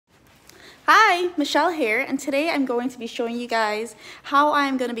Hi, Michelle here, and today I'm going to be showing you guys how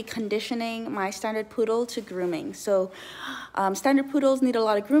I'm going to be conditioning my standard poodle to grooming. So standard poodles need a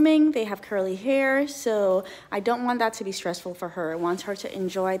lot of grooming. They have curly hair, so I don't want that to be stressful for her. I want her to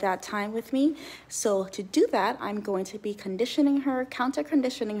enjoy that time with me. So to do that, I'm going to be conditioning her, counter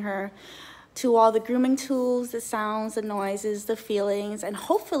conditioning her to all the grooming tools, the sounds, the noises, the feelings, and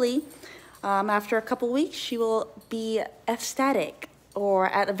hopefully after a couple weeks, she will be ecstatic, or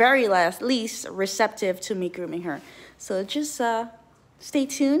at the very least receptive to me grooming her. So just stay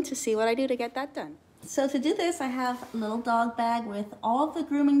tuned to see what I do to get that done. So to do this, I have a little dog bag with all of the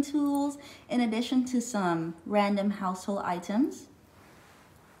grooming tools in addition to some random household items.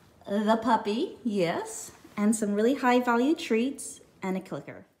 The puppy, yes, and some really high value treats and a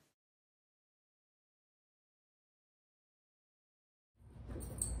clicker.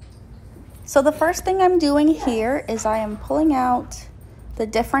 So the first thing I'm doing here is I am pulling out the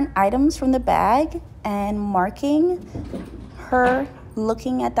different items from the bag and marking her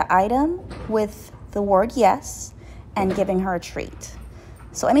looking at the item with the word yes and giving her a treat.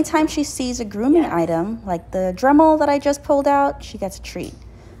 So anytime she sees a grooming item, like the dremel that I just pulled out, she gets a treat.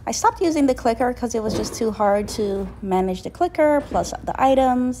 I stopped using the clicker because it was just too hard to manage the clicker plus the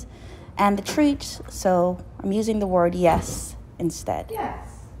items and the treats. So I'm using the word yes instead. Yes.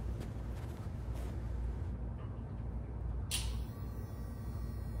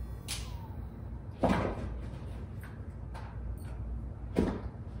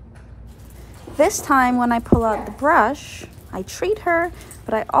 This time when I pull out the brush, I treat her,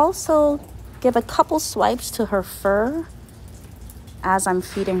 but I also give a couple swipes to her fur as I'm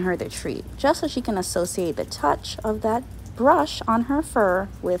feeding her the treat, just so she can associate the touch of that brush on her fur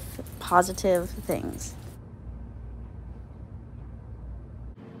with positive things.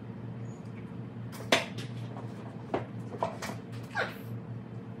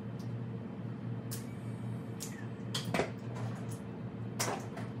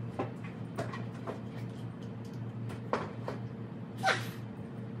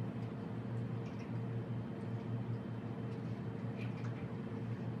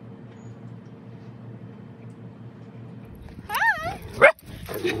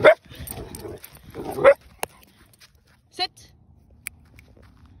 Sit.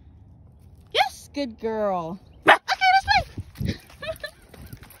 Yes, good girl. Okay, let's play.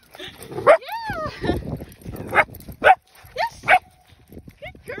 Yeah. Yes.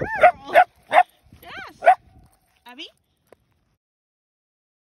 Good girl. Yes. Abby?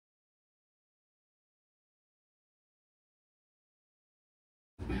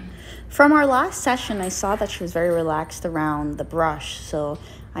 From our last session, I saw that she was very relaxed around the brush, so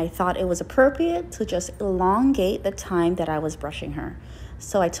I thought it was appropriate to just elongate the time that I was brushing her.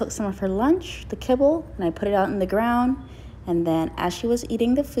 So I took some of her lunch, the kibble, and I put it out on the ground, and then as she was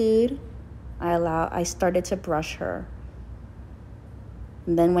eating the food, I started to brush her.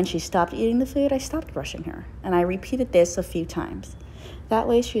 And then when she stopped eating the food, I stopped brushing her, and I repeated this a few times. That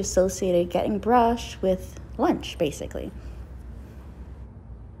way she associated getting brushed with lunch, basically.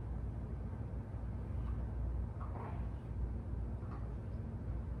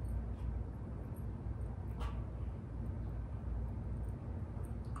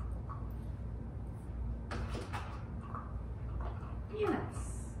 Yes.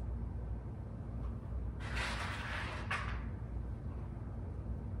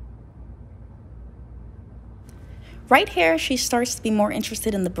 Right here, she starts to be more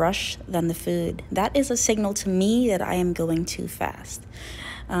interested in the brush than the food. That is a signal to me that I am going too fast.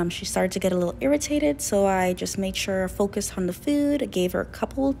 She started to get a little irritated, so I just made sure I focused on the food. I gave her a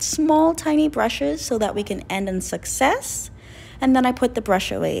couple small, tiny brushes so that we can end in success. And then I put the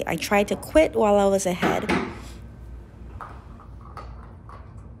brush away. I tried to quit while I was ahead.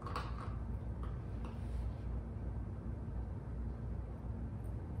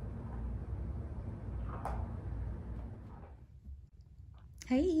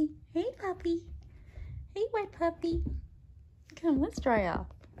 Hey puppy. Hey wet puppy. Come, let's dry off.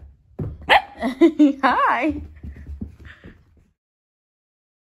 Hi.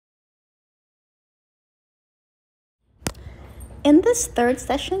 In this third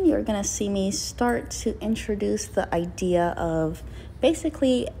session, you're gonna see me start to introduce the idea of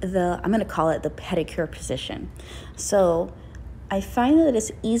basically I'm gonna call it the pedicure position. So I find that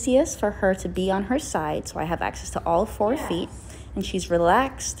it's easiest for her to be on her side, so I have access to all 4 feet. And she's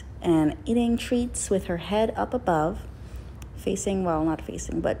relaxed and eating treats with her head up above, facing, well, not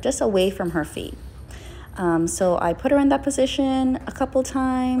facing, but just away from her feet. So I put her in that position a couple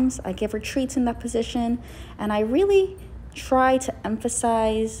times. I give her treats in that position, and I really try to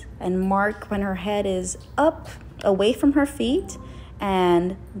emphasize and mark when her head is up away from her feet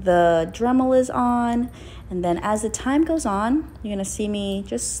and the dremel is on. And then as the time goes on, you're gonna see me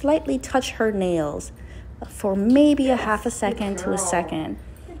just slightly touch her nails for maybe a half a second to a second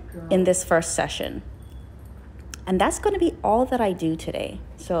in this first session. And that's gonna be all that I do today.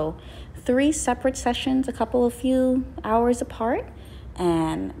 So 3 separate sessions, a few hours apart.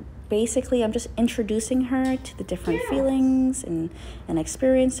 And basically I'm just introducing her to the different feelings and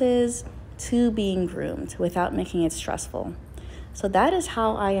experiences to being groomed without making it stressful. So that is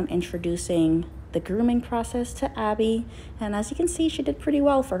how I am introducing the grooming process to Abby. And as you can see, she did pretty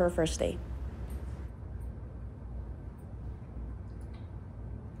well for her first day.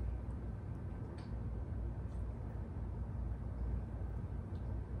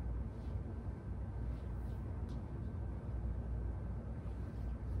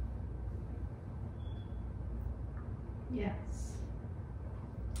 Yes.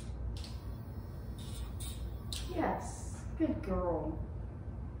 Yes. Good girl.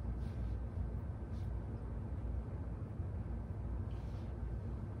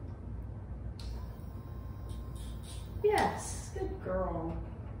 Yes. Good girl.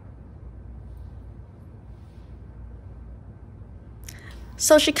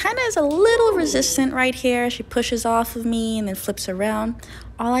 So she kind of is a little resistant right here. She pushes off of me and then flips around.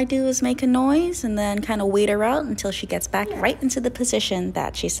 All I do is make a noise and then kind of wait her out until she gets back right into the position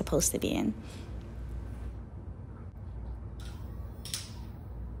that she's supposed to be in.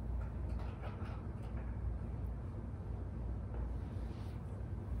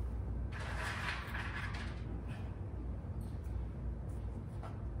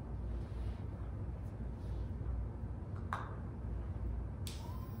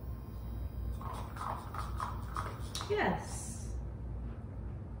 Yes.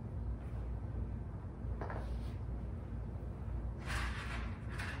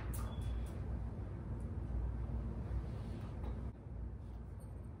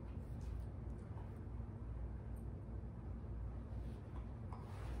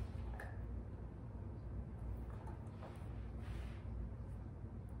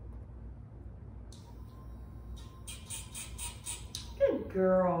 Good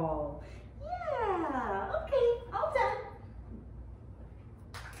girl. Yeah. Okay. All done.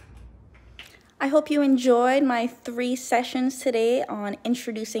 I hope you enjoyed my 3 sessions today on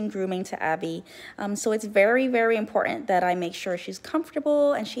introducing grooming to Abby. So it's very, very important that I make sure she's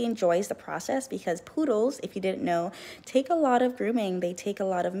comfortable and she enjoys the process, because poodles, if you didn't know, take a lot of grooming. They take a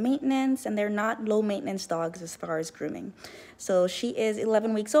lot of maintenance, and they're not low maintenance dogs as far as grooming. So she is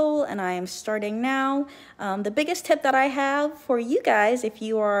 11 weeks old and I am starting now. The biggest tip that I have for you guys, if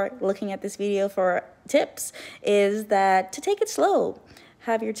you are looking at this video for tips, is that to take it slow.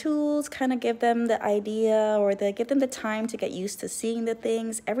 Have your tools, kind of give them the idea or give them the time to get used to seeing the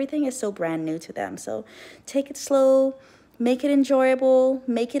things. Everything is so brand new to them. So take it slow, make it enjoyable,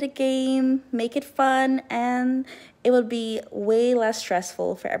 make it a game, make it fun, and it will be way less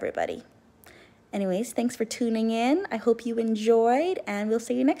stressful for everybody. Anyways, thanks for tuning in. I hope you enjoyed, and we'll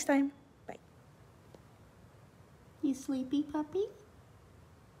see you next time. Bye. You sleepy puppy?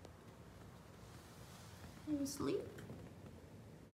 Are you asleep?